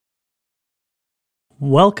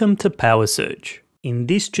Welcome to Power Search. In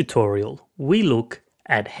this tutorial, we look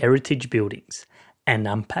at heritage buildings and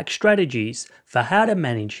unpack strategies for how to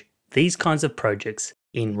manage these kinds of projects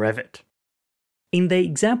in Revit. In the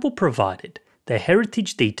example provided, the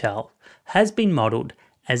heritage detail has been modeled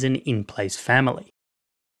as an in-place family.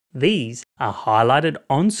 These are highlighted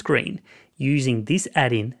on screen using this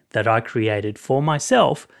add-in that I created for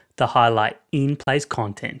myself to highlight in-place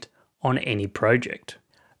content on any project.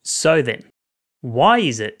 So then, why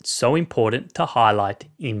is it so important to highlight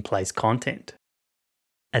in-place content?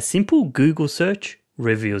 A simple Google search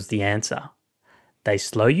reveals the answer. They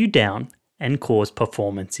slow you down and cause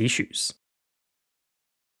performance issues.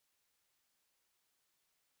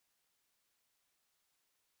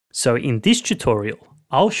 So in this tutorial,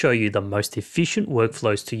 I'll show you the most efficient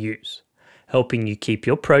workflows to use, helping you keep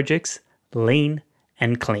your projects lean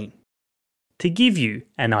and clean. To give you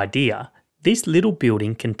an idea, this little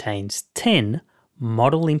building contains 10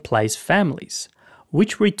 model-in-place families,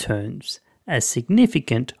 which returns a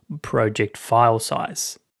significant project file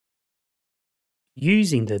size.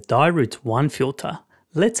 Using the Die-Roots1 filter,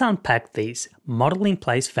 let's unpack these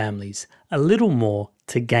model-in-place families a little more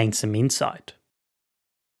to gain some insight.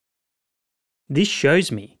 This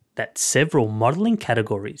shows me that several modeling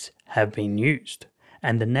categories have been used,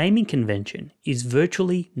 and the naming convention is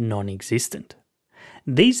virtually non-existent.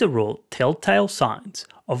 These are all telltale signs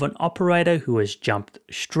of an operator who has jumped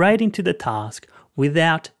straight into the task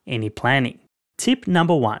without any planning. Tip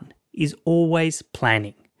number 1 is always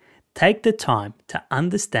planning. Take the time to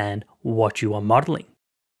understand what you are modeling.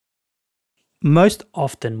 Most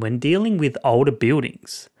often when dealing with older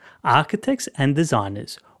buildings, architects and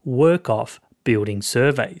designers work off building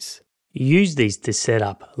surveys. Use these to set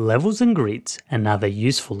up levels and grids and other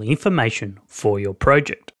useful information for your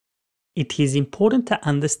project. It is important to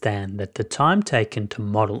understand that the time taken to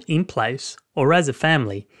model in place or as a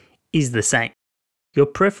family is the same. Your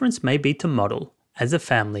preference may be to model as a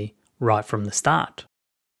family right from the start.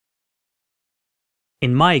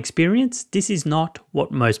 In my experience, this is not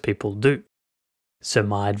what most people do. So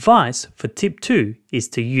my advice for tip 2 is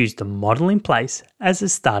to use the model in place as a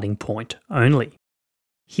starting point only.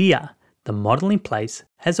 Here, the model in place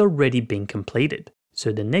has already been completed,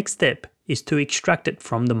 so the next step is to extract it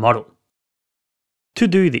from the model. To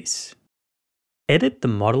do this, edit the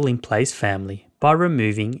model in place family by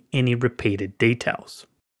removing any repeated details.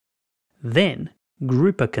 Then,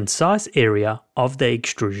 group a concise area of the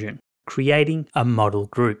extrusion, creating a model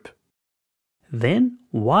group. Then,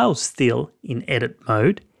 while still in edit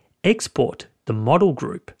mode, export the model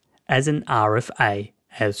group as an RFA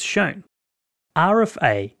as shown.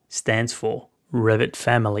 RFA stands for Revit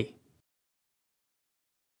Family.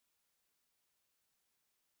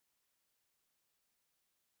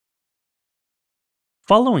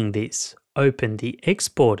 Following this, open the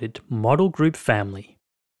exported model group family.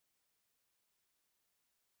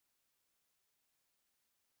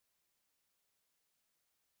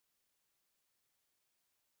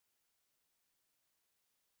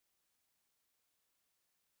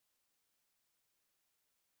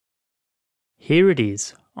 Here it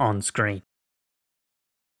is on screen.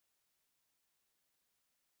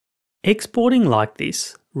 Exporting like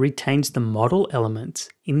this retains the model elements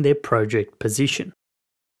in their project position.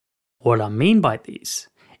 What I mean by this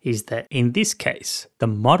is that in this case, the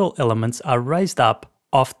model elements are raised up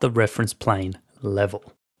off the reference plane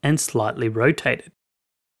level and slightly rotated.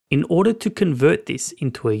 In order to convert this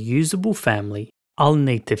into a usable family, I'll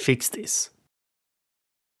need to fix this.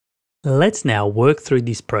 Let's now work through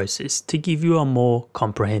this process to give you a more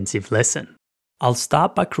comprehensive lesson. I'll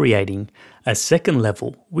start by creating a second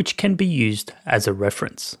level which can be used as a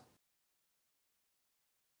reference.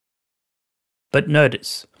 But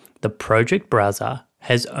notice, the project browser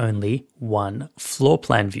has only one floor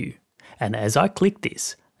plan view, and as I click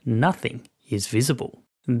this, nothing is visible.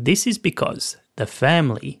 This is because the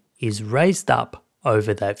family is raised up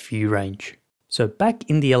over that view range. So back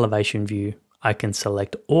in the elevation view, I can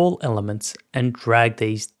select all elements and drag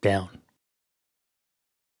these down.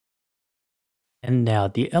 And now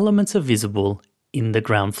the elements are visible in the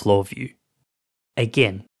ground floor view.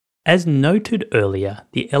 Again, as noted earlier,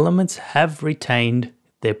 the elements have retained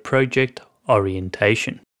their project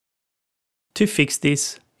orientation. To fix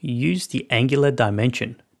this, use the angular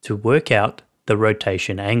dimension to work out the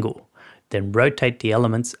rotation angle. Then rotate the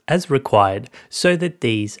elements as required so that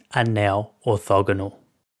these are now orthogonal.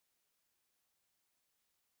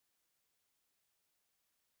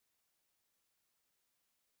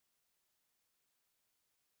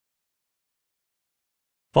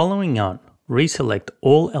 Following on, reselect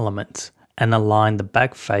all elements and align the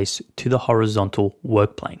back face to the horizontal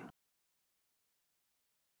work plane.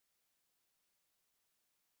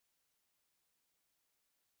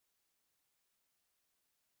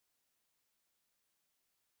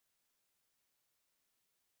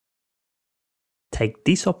 take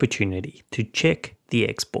this opportunity to check the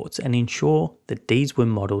exports and ensure that these were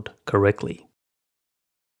modeled correctly.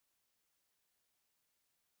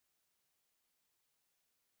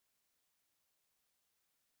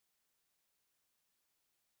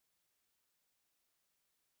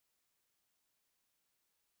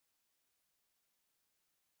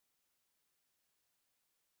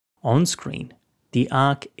 On screen, the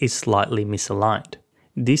arc is slightly misaligned.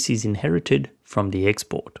 This is inherited from the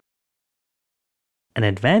export. An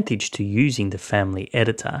advantage to using the family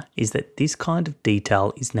editor is that this kind of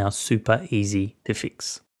detail is now super easy to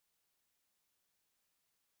fix.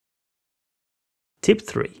 Tip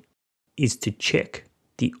 3 is to check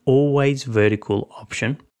the always vertical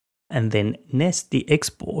option and then nest the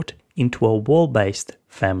export into a wall-based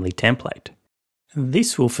family template.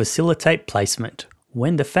 This will facilitate placement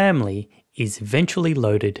when the family is eventually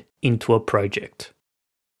loaded into a project.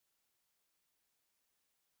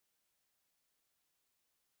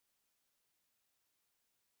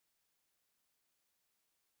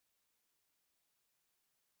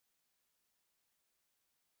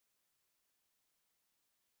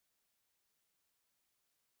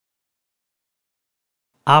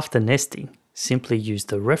 After nesting, simply use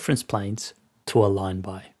the reference planes to align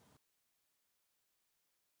by.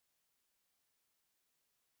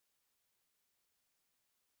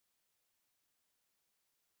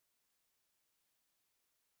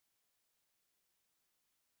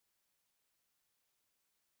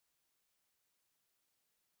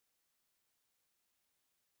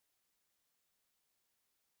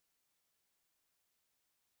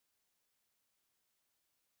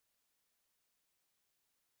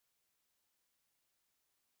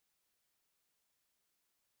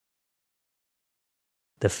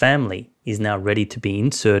 The family is now ready to be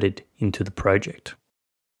inserted into the project.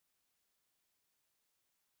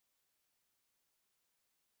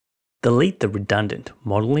 Delete the redundant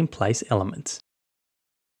model in place elements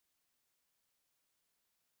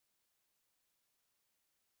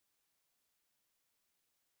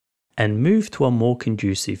and move to a more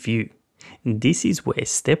conducive view. This is where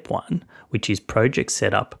step 1, which is project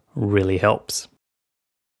setup, really helps.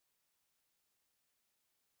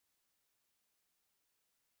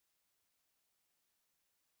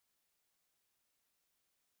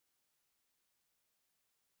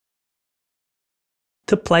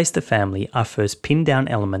 To place the family, I first pin down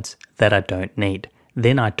elements that I don't need.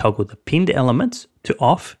 Then I toggle the pinned elements to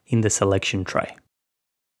off in the selection tray.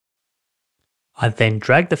 I then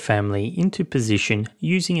drag the family into position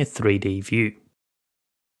using a 3D view.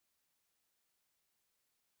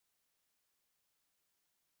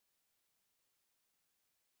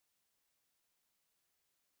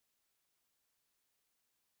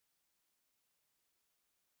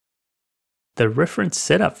 The reference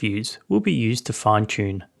setup views will be used to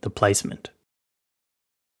fine-tune the placement.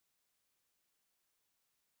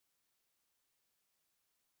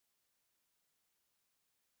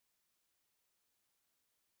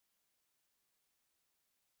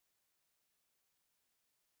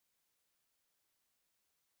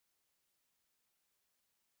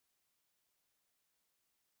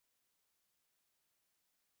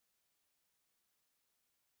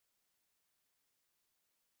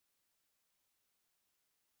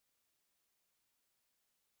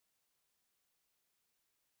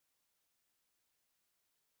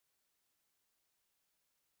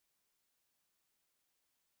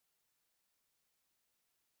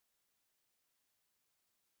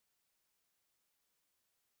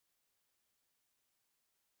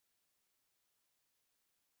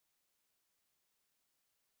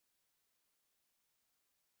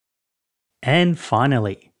 And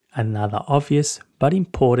finally, another obvious but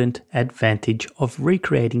important advantage of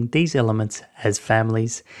recreating these elements as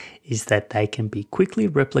families is that they can be quickly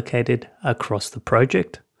replicated across the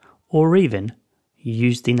project or even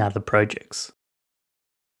used in other projects.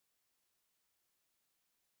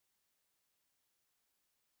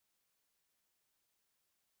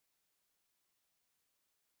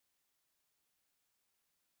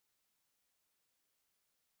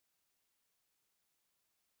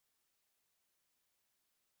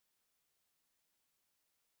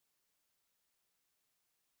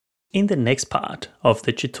 In the next part of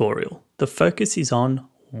the tutorial, the focus is on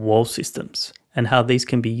wall systems and how these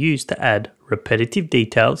can be used to add repetitive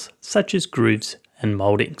details such as grooves and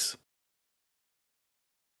mouldings.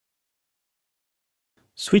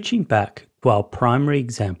 Switching back to our primary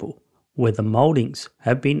example, where the mouldings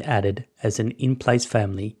have been added as an in-place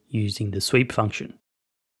family using the sweep function.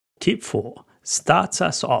 Tip 4 starts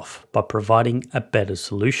us off by providing a better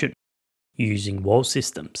solution using wall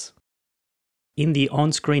systems. in the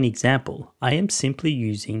on-screen example, I am simply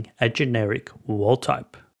using a generic wall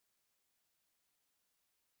type.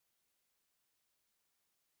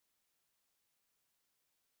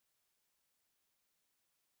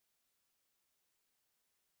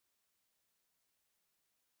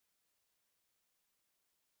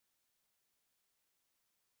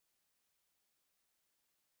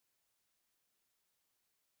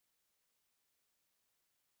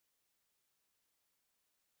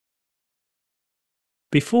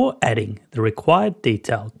 Before adding the required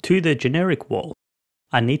detail to the generic wall,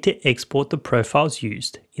 I need to export the profiles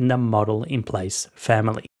used in the Model in Place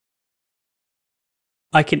family.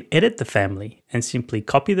 I can edit the family and simply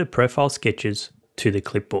copy the profile sketches to the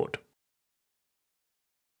clipboard.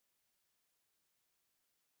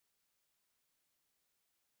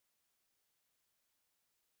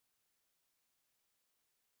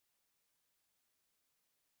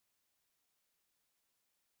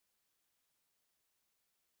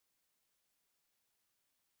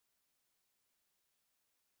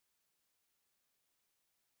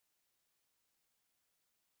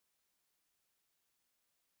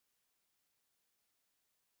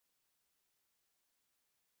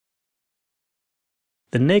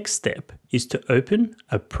 The next step is to open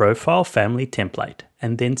a profile family template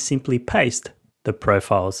and then simply paste the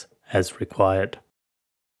profiles as required.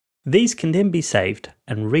 These can then be saved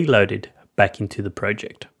and reloaded back into the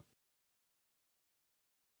project.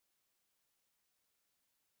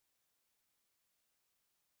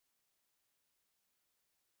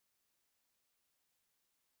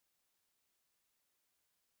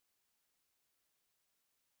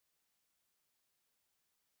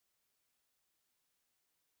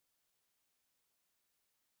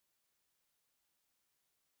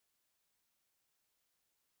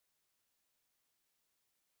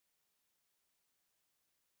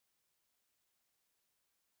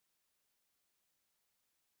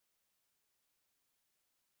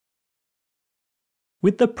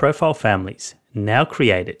 With the profile families now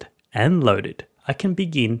created and loaded, I can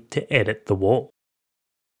begin to edit the wall.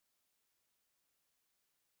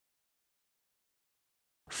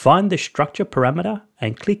 Find the structure parameter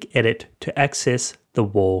and click Edit to access the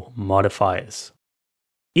wall modifiers.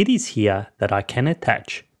 It is here that I can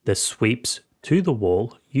attach the sweeps to the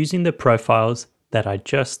wall using the profiles that I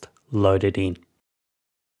just loaded in.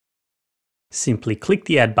 Simply click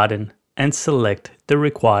the Add button and select the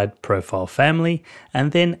required profile family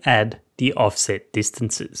and then add the offset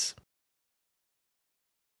distances.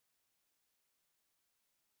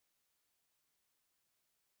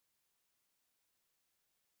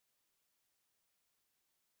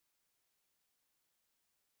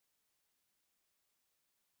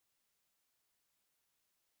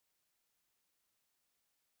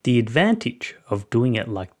 The advantage of doing it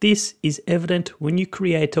like this is evident when you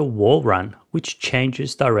create a wall run which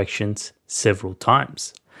changes directions several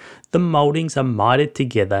times. The moldings are mited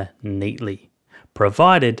together neatly,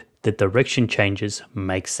 provided the direction changes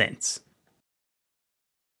make sense.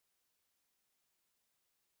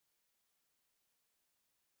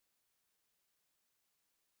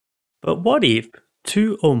 But what if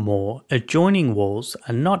two or more adjoining walls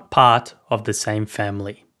are not part of the same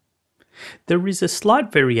family? There is a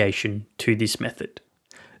slight variation to this method.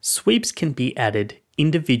 Sweeps can be added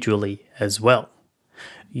individually as well.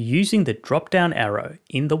 Using the drop-down arrow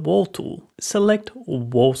in the Wall tool, select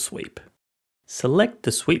Wall Sweep. Select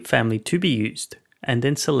the sweep family to be used, and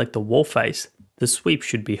then select the wall face the sweep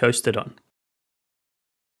should be hosted on.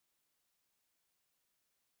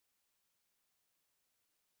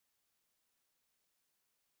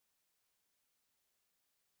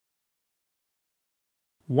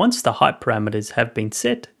 Once the height parameters have been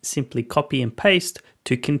set, simply copy and paste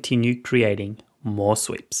to continue creating more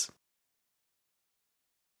sweeps.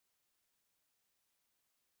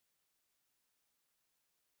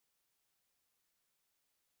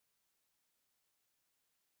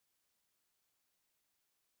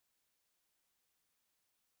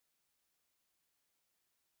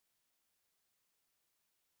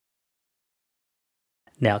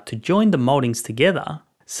 Now to join the moldings together,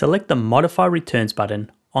 select the Modify Returns button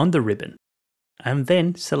on the ribbon, and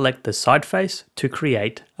then select the side face to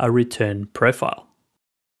create a return profile.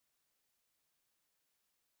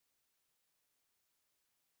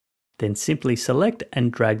 Then simply select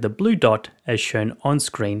and drag the blue dot as shown on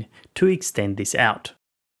screen to extend this out.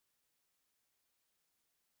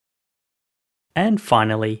 And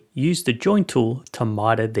finally, use the Join tool to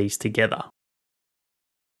miter these together.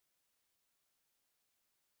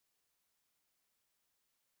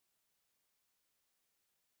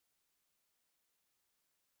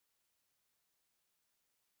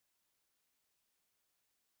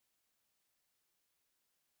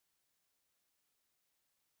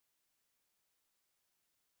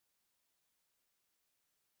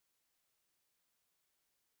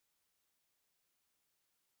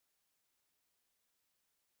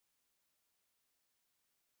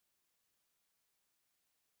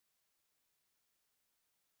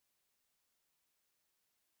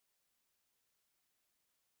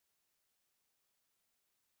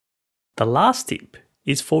 The last tip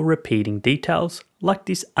is for repeating details like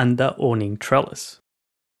this under awning trellis.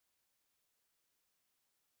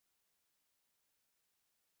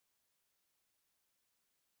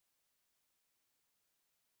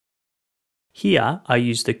 Here I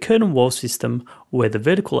use the curtain wall system where the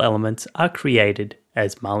vertical elements are created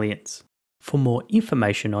as mullions. For more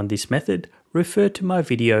information on this method, refer to my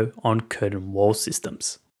video on curtain wall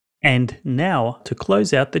systems. And now, to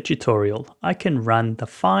close out the tutorial, I can run the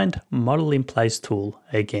Find Model in Place tool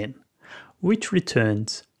again, which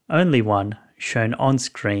returns only one shown on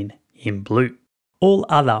screen in blue. All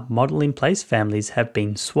other Model in Place families have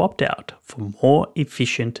been swapped out for more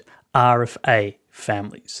efficient RFA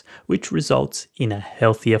families, which results in a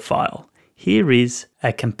healthier file. Here is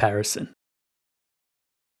a comparison.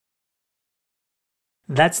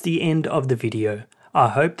 That's the end of the video. I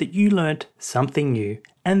hope that you learnt something new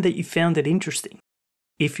and that you found it interesting.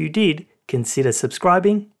 If you did, consider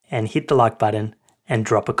subscribing and hit the like button and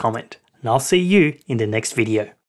drop a comment. And I'll see you in the next video.